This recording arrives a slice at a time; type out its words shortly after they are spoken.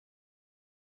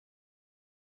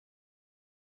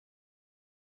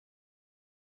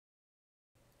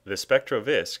The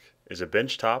Spectro-Visc is a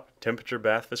benchtop temperature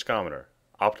bath viscometer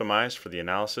optimized for the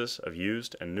analysis of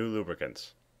used and new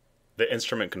lubricants. The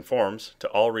instrument conforms to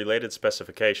all related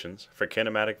specifications for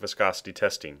kinematic viscosity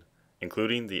testing,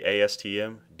 including the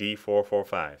ASTM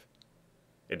D445.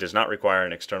 It does not require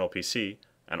an external PC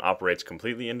and operates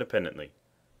completely independently.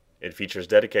 It features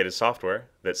dedicated software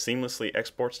that seamlessly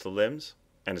exports to LIMS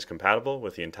and is compatible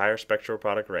with the entire Spectro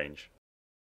product range.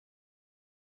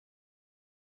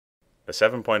 The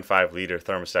 7.5-liter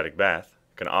thermostatic bath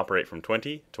can operate from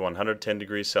 20 to 110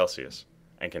 degrees Celsius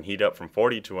and can heat up from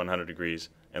 40 to 100 degrees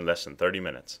in less than 30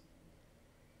 minutes.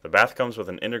 The bath comes with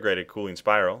an integrated cooling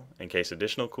spiral in case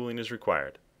additional cooling is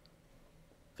required.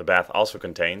 The bath also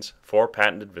contains 4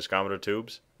 patented viscometer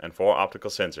tubes and 4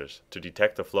 optical sensors to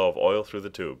detect the flow of oil through the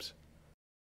tubes.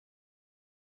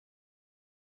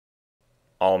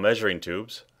 All measuring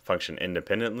tubes function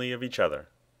independently of each other,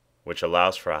 which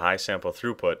allows for a high sample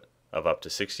throughput of up to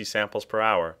 60 samples per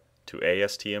hour to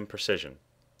ASTM precision.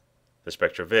 The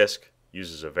Spectro-Visc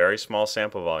uses a very small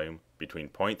sample volume between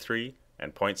 0.3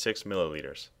 and 0.6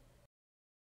 milliliters.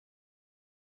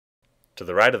 To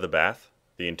the right of the bath,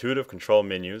 the intuitive control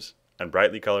menus and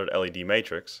brightly colored LED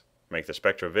matrix make the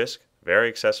Spectro-Visc very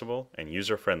accessible and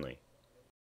user-friendly.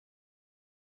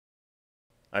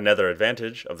 Another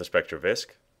advantage of the Spectro-Visc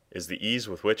is the ease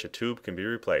with which a tube can be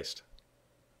replaced.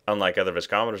 Unlike other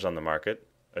viscometers on the market,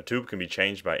 a tube can be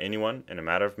changed by anyone in a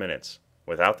matter of minutes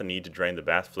without the need to drain the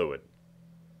bath fluid.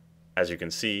 As you can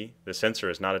see, the sensor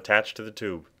is not attached to the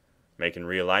tube, making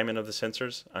realignment of the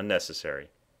sensors unnecessary.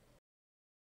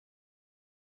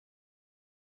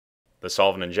 The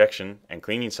solvent injection and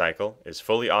cleaning cycle is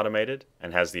fully automated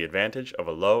and has the advantage of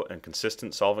a low and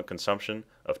consistent solvent consumption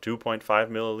of 2.5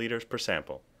 milliliters per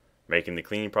sample, making the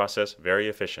cleaning process very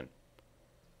efficient.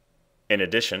 In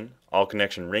addition, all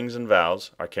connection rings and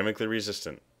valves are chemically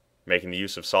resistant, making the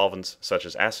use of solvents such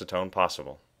as acetone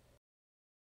possible.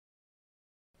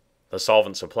 The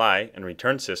solvent supply and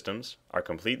return systems are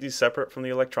completely separate from the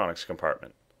electronics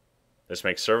compartment. This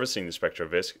makes servicing the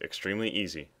Spectro-Visc extremely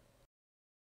easy.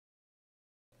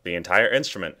 The entire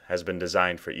instrument has been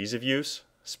designed for ease of use,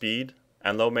 speed,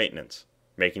 and low maintenance,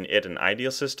 making it an ideal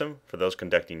system for those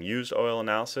conducting used oil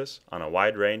analysis on a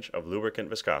wide range of lubricant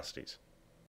viscosities.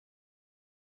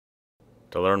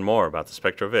 To learn more about the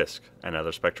Spectro-Visc and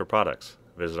other Spectro products,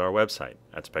 visit our website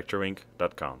at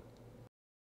spectroinc.com.